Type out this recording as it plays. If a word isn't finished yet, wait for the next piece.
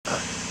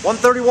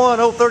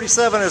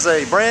131037 is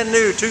a brand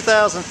new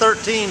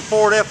 2013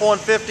 Ford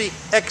F-150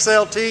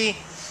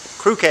 XLT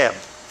crew cab.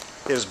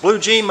 It is blue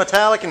jean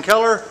metallic in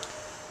color.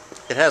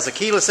 It has a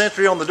keyless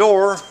entry on the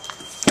door.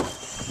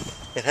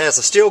 It has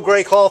a steel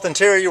gray cloth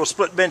interior with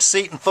split bench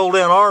seat and fold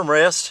down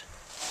armrest.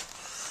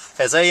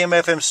 Has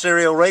AM/FM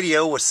stereo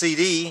radio with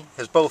CD.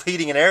 Has both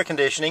heating and air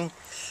conditioning.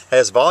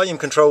 Has volume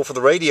control for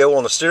the radio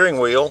on the steering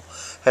wheel.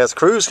 Has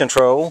cruise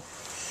control.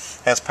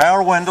 Has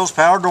power windows,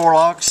 power door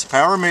locks,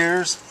 power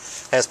mirrors.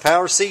 Has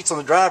power seats on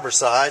the driver's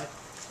side.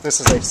 This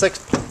is a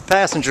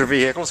 6-passenger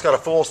vehicle. It's got a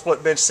full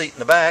split bench seat in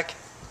the back.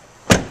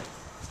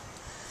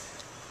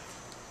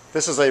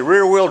 This is a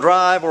rear-wheel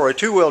drive or a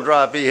two-wheel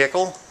drive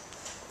vehicle.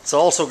 It's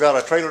also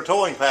got a trailer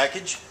towing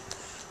package.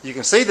 You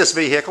can see this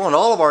vehicle and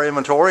all of our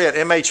inventory at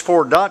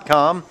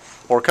mhford.com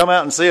or come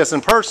out and see us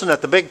in person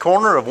at the big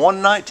corner of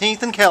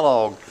 119th and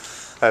Kellogg.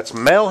 That's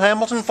Mel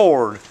Hamilton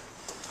Ford.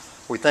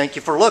 We thank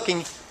you for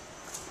looking.